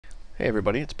Hey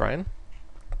everybody, it's Brian.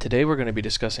 Today we're going to be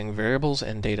discussing variables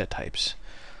and data types.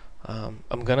 I'm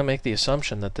going to make the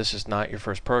assumption that this is not your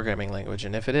first programming language,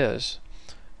 and if it is,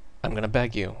 I'm going to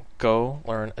beg you, go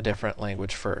learn a different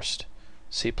language first.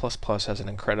 C++ has an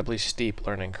incredibly steep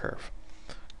learning curve.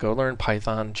 Go learn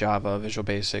Python, Java, Visual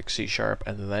Basic, C#,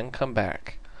 and then come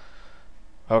back.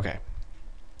 Okay,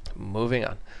 moving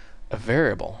on. A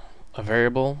variable,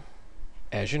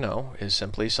 as you know, is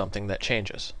simply something that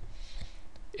changes.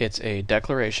 It's a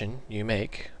declaration you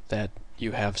make that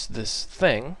you have this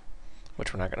thing,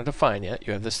 which we're not going to define yet.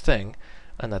 You have this thing,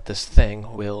 and that this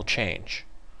thing will change.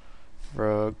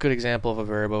 For a good example of a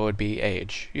variable would be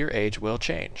age. Your age will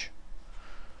change.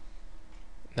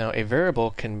 Now, a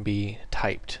variable can be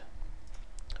typed.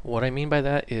 What I mean by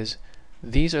that is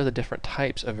these are the different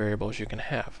types of variables you can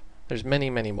have. There's many,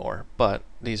 many more, but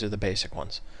these are the basic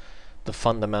ones. The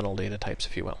fundamental data types,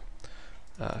 if you will.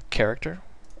 Character.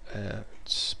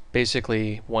 It's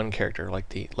basically one character, like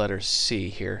the letter C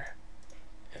here.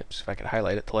 If I could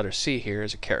highlight it, the letter C here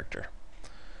is a character.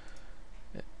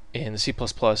 In C++,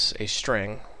 a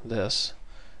string, this,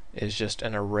 is just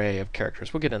an array of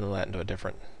characters. We'll get into that into a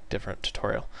different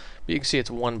tutorial. But you can see it's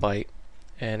 1 byte,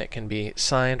 and it can be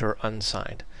signed or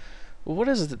unsigned. Well, what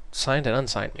does the signed and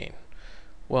unsigned mean?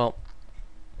 Well,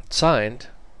 signed,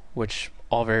 which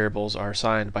all variables are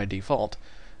signed by default,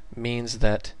 means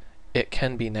that it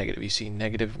can be negative. You see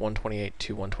negative 128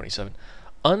 to 127.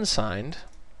 Unsigned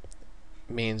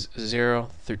means 0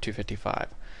 through 255.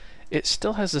 It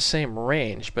still has the same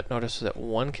range, but notice that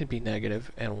one can be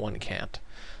negative and one can't.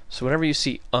 So whenever you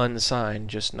see unsigned,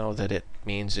 just know that it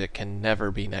means it can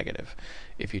never be negative.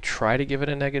 If you try to give it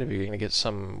a negative, you're going to get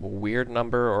some weird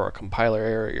number or a compiler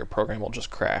error. Your program will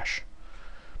just crash.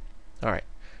 Alright,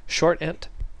 short int.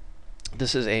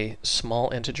 This is a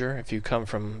small integer. If you come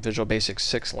from Visual Basic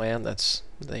 6 land, that's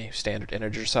the standard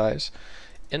integer size.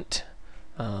 Int,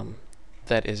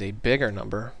 that is a bigger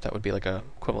number. That would be like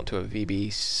equivalent to a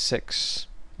VB6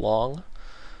 long.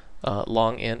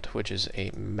 Long int, which is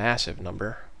a massive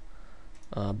number.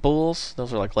 Bools,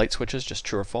 those are like light switches, just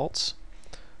true or false.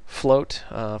 Float,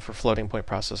 for floating point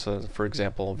processes. For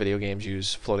example, video games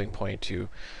use floating point to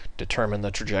determine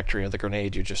the trajectory of the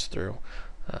grenade you just threw.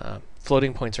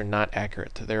 Floating points are not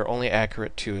accurate. They're only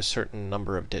accurate to a certain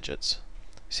number of digits.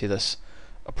 See this?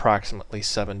 Approximately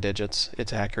 7 digits.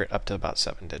 It's accurate up to about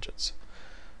 7 digits.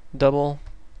 Double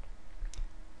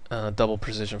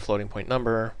precision floating point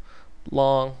number.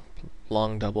 Long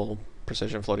double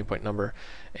precision floating point number.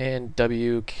 And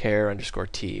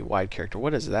WChar_T, wide character.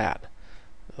 What is that?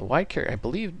 The wide character, I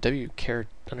believe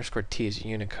WChar_T is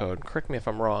Unicode. Correct me if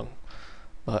I'm wrong,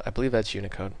 but I believe that's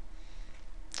Unicode.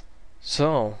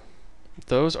 So,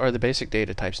 those are the basic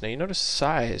data types. Now you notice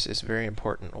size is very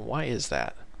important. Why is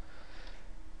that?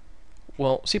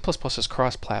 Well, C++ is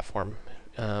cross-platform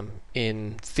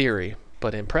in theory,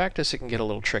 but in practice it can get a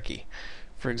little tricky.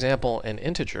 For example, an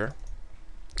integer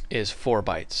is 4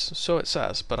 bytes, so it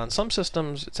says, but on some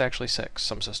systems it's actually 6.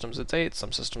 Some systems it's 8,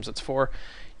 some systems it's 4.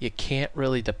 You can't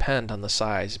really depend on the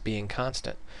size being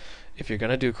constant. If you're going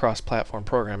to do cross-platform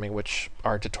programming, which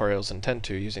our tutorials intend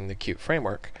to using the Qt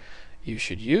framework, you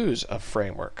should use a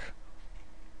framework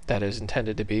that is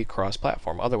intended to be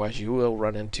cross-platform. Otherwise, you will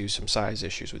run into some size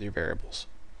issues with your variables.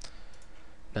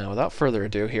 Now, without further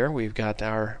ado, here we've got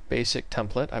our basic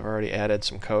template. I've already added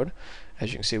some code.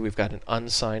 As you can see, we've got an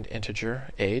unsigned integer,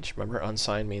 age. Remember,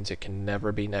 unsigned means it can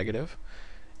never be negative.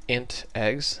 Int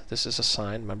eggs, this is a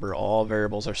sign. Remember, all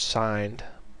variables are signed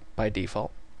by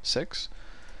default. 6.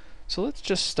 So let's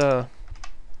just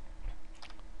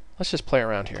play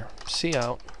around here.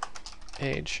 Cout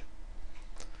age,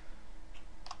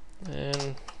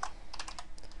 and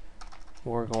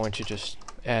we're going to just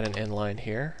add an inline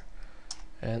here,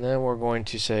 and then we're going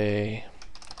to say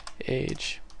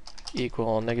age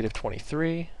equal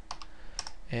 -23,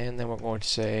 and then we're going to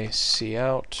say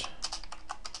cout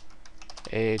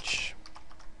age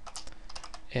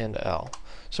and L.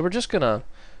 So we're just gonna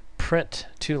print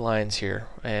 2 lines here,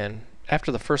 and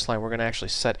after the first line we're going to actually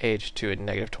set age to a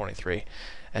 -23.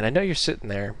 And I know you're sitting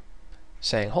there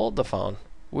saying, hold the phone,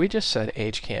 we just said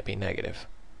age can't be negative.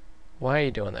 Why are you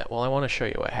doing that? Well, I want to show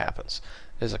you what happens.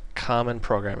 There's a common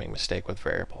programming mistake with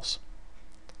variables.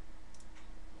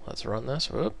 Let's run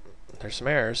this. Whoop, there's some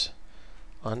errors.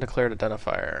 Undeclared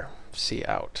identifier,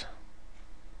 cout.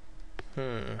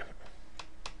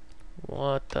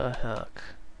 What the heck?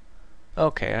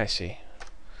 Okay, I see.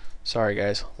 Sorry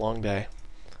guys, long day.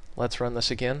 Let's run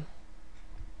this again.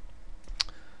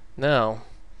 Now,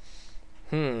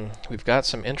 we've got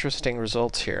some interesting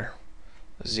results here.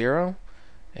 0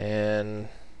 and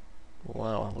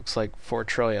wow, it looks like 4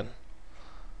 trillion.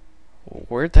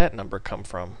 where'd that number come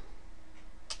from?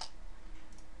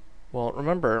 Well,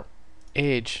 remember,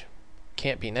 age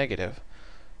can't be negative.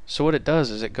 So what it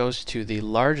does is it goes to the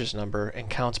largest number and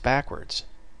counts backwards.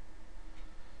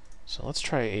 So let's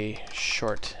try a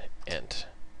short int.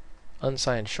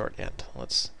 Unsigned short int.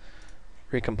 Let's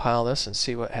recompile this and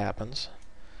see what happens.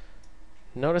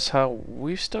 Notice how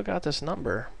we've still got this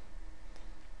number,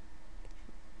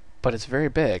 but it's very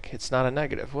big. It's not a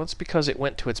negative. Well, it's because it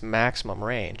went to its maximum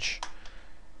range.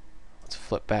 Let's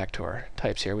flip back to our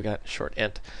types here. We got short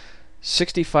int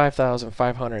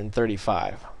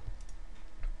 65,535.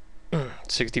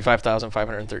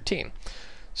 65,513.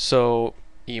 So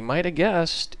you might have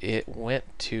guessed it went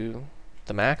to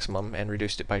the maximum and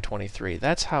reduced it by 23.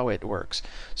 That's how it works.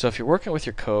 So if you're working with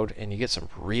your code and you get some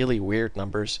really weird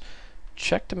numbers,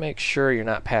 check to make sure you're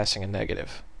not passing a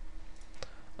negative.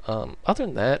 Other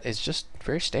than that, it's just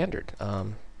very standard.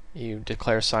 You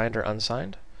declare signed or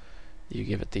unsigned, you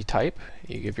give it the type,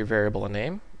 you give your variable a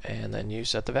name, and then you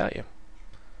set the value.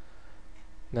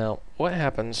 Now, what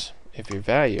happens if your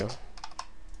value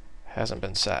hasn't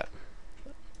been set?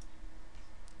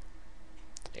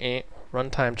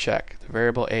 Runtime check. The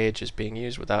variable age is being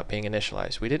used without being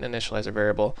initialized. We didn't initialize a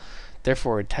variable,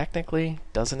 therefore it technically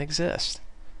doesn't exist.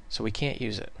 So we can't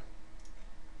use it.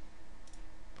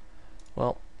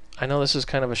 Well, I know this is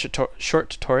kind of a short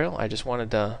tutorial. I just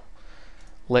wanted to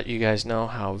let you guys know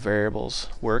how variables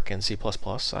work in C++.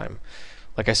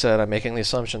 Like I said, I'm making the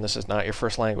assumption this is not your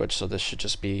first language, so this should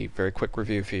just be a very quick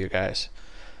review for you guys.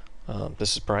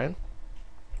 This is Brian.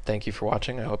 Thank you for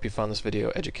watching. I hope you found this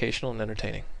video educational and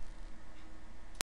entertaining.